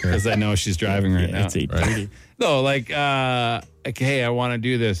careful. Because I know she's driving right now. It's 8:30. No, like, hey, I want to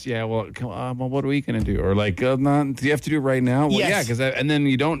do this. Yeah, well, what are we going to do? Or like, do you have to do it right now? Well, Yes. yeah, and then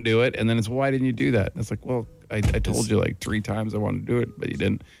you don't do it, and then it's, why didn't you do that? And it's like, well, I told you like 3 times I wanted to do it, but you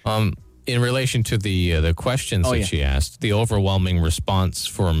didn't. In relation to the questions that she asked, the overwhelming response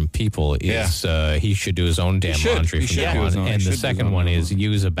from people is he should do his own damn laundry from now on. And the second one is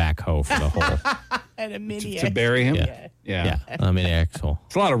use a backhoe for the hole. And a mini to bury him? Yeah. A mini axle.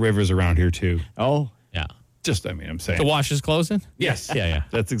 There's a lot of rivers around here, too. Oh. Yeah. Just, I'm saying. To wash his clothes in? Yes. Yeah.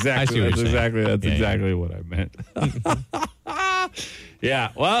 That's exactly what I meant.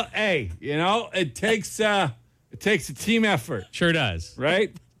 Yeah. Well, hey, it takes a team effort. Sure does.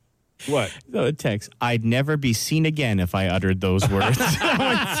 Right? What? So it texts, "I'd never be seen again if I uttered those words."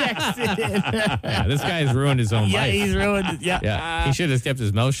 Someone texted in. Yeah, this guy has ruined his own life. Yeah, he's ruined it. Yeah. He should have kept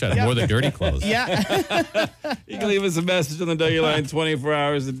his mouth shut and wore the dirty clothes. Yeah. You can leave us a message on the DUGY line 24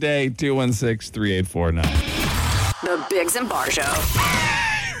 hours a day, 216-3849. The Biggs and Bar Show.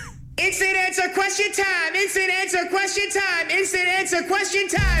 Instant answer question time. Instant answer question time. Instant answer question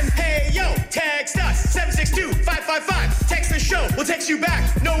time. Hey, yo, text us 762-555. Text the show. We'll text you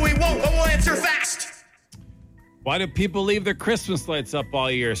back. No, we won't, but we'll answer fast. Why do people leave their Christmas lights up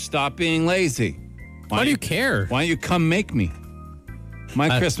all year? Stop being lazy. Why do you care? Why don't you come make me?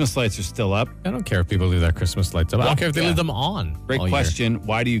 My Christmas lights are still up. I don't care if people leave their Christmas lights up. I don't care if they leave them on. Great question. Year.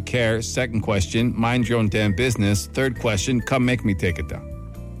 Why do you care? Second question, mind your own damn business. Third question, come make me take it down.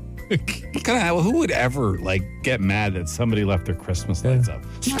 Who would ever get mad that somebody left their Christmas lights up?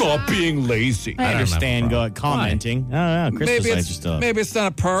 Stop being lazy. I understand commenting. I don't know. Christmas lights are still up. Maybe it's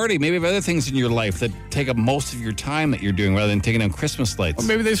not a priority. Maybe you have other things in your life that take up most of your time that you're doing rather than taking down Christmas lights. Or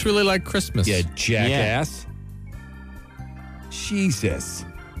maybe they just really like Christmas. Yeah, jackass. Jesus.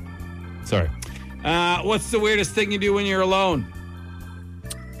 Sorry. What's the weirdest thing you do when you're alone?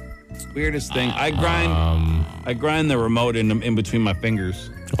 Weirdest thing. I grind the remote in between my fingers.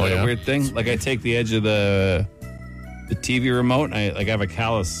 Oh, yeah? A weird thing. Like I take the edge of the TV remote. And I have a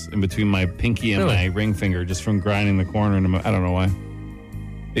callus in between my pinky and my ring finger just from grinding the corner. And I don't know why.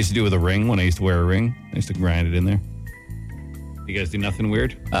 I used to do it with a ring when I used to wear a ring. I used to grind it in there. You guys do nothing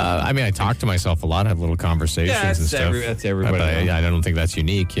weird? I talk to myself a lot, have little conversations and stuff. That's everybody. But I don't think that's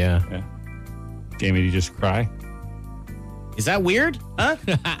unique. Yeah. Jamie, do you just cry? Is that weird? Huh?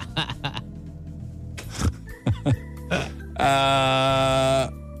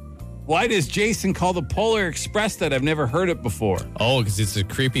 Why does Jason call the Polar Express that? I've never heard it before. Oh, because it's a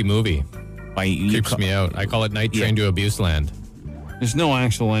creepy movie. Creeps me out. I call it Night Train to Abuse Land. There's no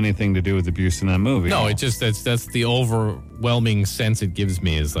actual anything to do with abuse in that movie. No, it just that's the overwhelming sense it gives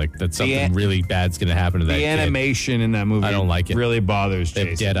me is like that something really bad's going to happen to that The kid. animation in that movie, I don't like it. Really bothers They have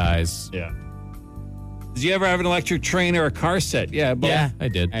Jason. dead eyes. Yeah. Did you ever have an electric train or a car set? Yeah, both. Yeah, I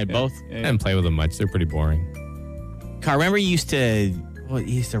did. I had both. I didn't play with them much. They're pretty boring. Car, remember you used to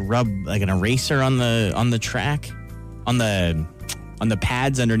rub like an eraser on the track, on the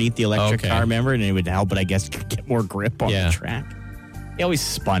pads underneath the electric car, remember? And it would help it, I guess, get more grip on the track. They always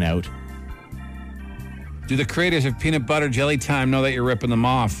spun out. Do the creators of Peanut Butter Jelly Time know that you're ripping them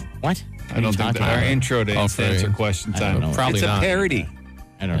off? What? I don't think our intro to Answer Question Time. Probably it's a not. parody.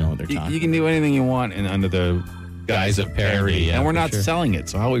 I don't know what they're talking You can do anything you want under the guise of parody. yeah, and we're for not sure. selling it,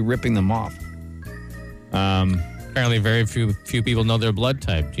 so how are we ripping them off? Apparently, very few people know their blood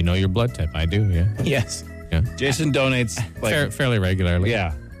type. Do you know your blood type? I do, yeah. Yes. Yeah. Jason donates fairly regularly.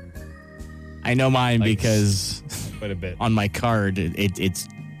 Yeah. I know mine because quite a bit. On my card, it's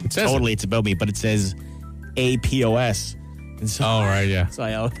says totally it's about me, but it says APOS. And so, right, yeah. So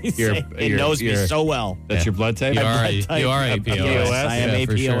I always say, it knows me so well. That's your blood type? You are type. APOS. I am Yeah,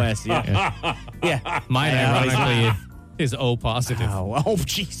 for sure. APOS, yeah. Yeah. Mine, ironically, is O positive. Oh,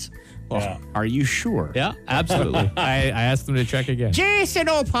 jeez. Well, are you sure? Yeah, absolutely. I asked them to check again. Jason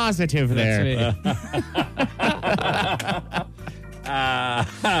O positive there.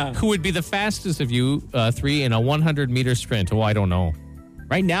 Who would be the fastest of you three in a 100-meter sprint? Oh, I don't know.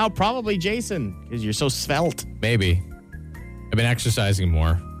 Right now, probably Jason, because you're so svelte. Maybe. I've been exercising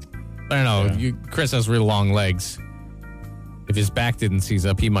more. I don't know. Chris has real long legs. If his back didn't seize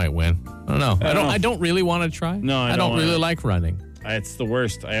up, he might win. I don't know. I don't really want to try. No, I don't really like running. It's the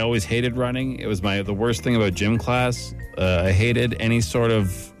worst. I always hated running. It was the worst thing about gym class. I hated any sort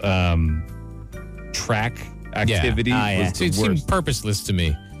of track activity. Was the It worst. seemed purposeless to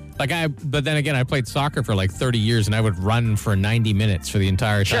me. But then again, I played soccer for like 30 years, and I would run for 90 minutes for the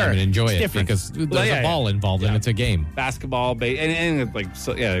entire time and enjoy it different. because there's a ball involved and it's a game. Basketball, and like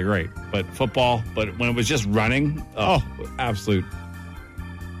so. Yeah, you're right. But football. But when it was just running, absolutely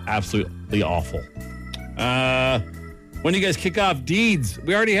awful. When do you guys kick off deeds?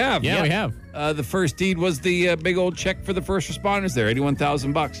 We already have. Yeah, we have. The first deed was the big old check for the first responders there,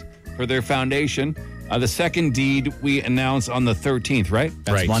 $81,000 for their foundation. The second deed we announce on the 13th, right?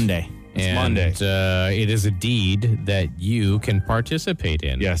 That's Monday. It's Monday. It is a deed that you can participate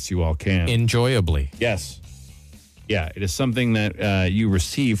in. Yes, you all can. Enjoyably. Yes. Yeah, it is something that you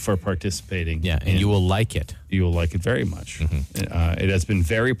receive for participating. Yeah, and you will like it. You will like it very much. Mm-hmm. It has been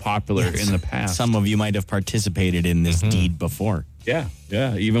very popular in the past. Some of you might have participated in this deed before. Yeah,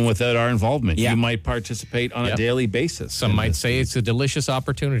 even without our involvement. Yeah. You might participate on a daily basis. Some might say it's a delicious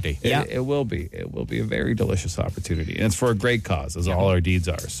opportunity. It will be. It will be a very delicious opportunity. And it's for a great cause, as all our deeds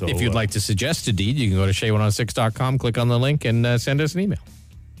are. So if you'd like to suggest a deed, you can go to shay106.com, click on the link, and send us an email.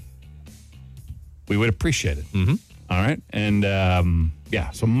 We would appreciate it. Mm-hmm. All right. And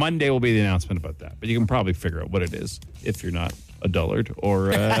so Monday will be the announcement about that. But you can probably figure out what it is if you're not a dullard or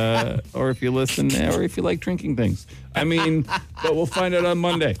if you listen or if you like drinking things. I mean, but we'll find out on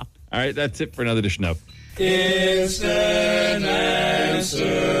Monday. All right. That's it for another edition of Instant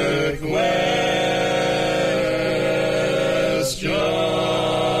Answer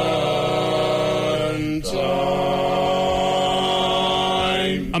Question Time.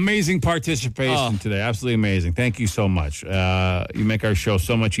 Amazing participation today. Absolutely amazing. Thank you so much. You make our show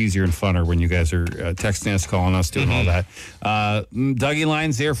so much easier and funner when you guys are texting us, calling us, doing all that. Dougie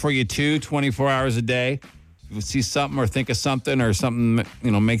Line's there for you too, 24 hours a day. If you see something or think of something or something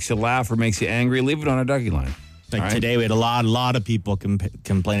makes you laugh or makes you angry, leave it on our Dougie Line. Like All today, we had a lot of people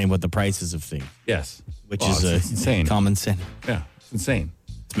complaining about the prices of things. Yes. Which Well, is it's insane. common sense. Yeah, it's insane.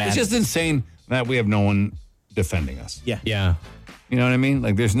 It's mad. It's just insane that we have no one defending us. Yeah. You know what I mean?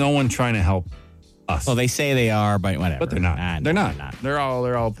 Like there's no one trying to help us. Well, they say they are, but whatever. But they're not. They're not. They're not.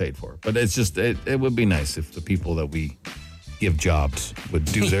 They're all paid for. But it's just it would be nice if the people that we give jobs would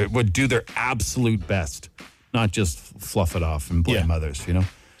do their absolute best, not just fluff it off and blame others.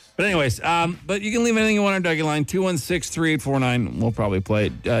 But anyways, but you can leave anything you want on Dougie Line 216-3849. We'll probably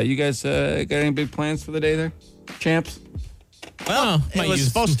play it. You guys got any big plans for the day there, champs? Well, it was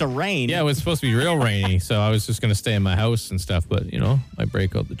supposed to rain. Yeah, it was supposed to be real rainy, so I was just going to stay in my house and stuff. But I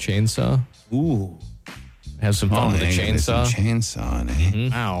break out the chainsaw. Ooh, have some fun with the chainsaw. Chainsaw, eh?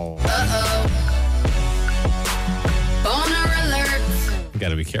 Ow. Boner alert. You got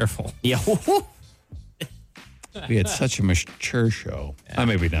to be careful. Yeah. We had such a mature show.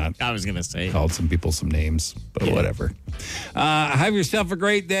 Maybe not. I was going to say. Called some people some names, but whatever. Have yourself a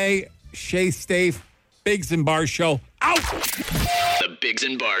great day. Shay Stave, Biggs and Bar Show, out! The Biggs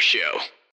and Bar Show.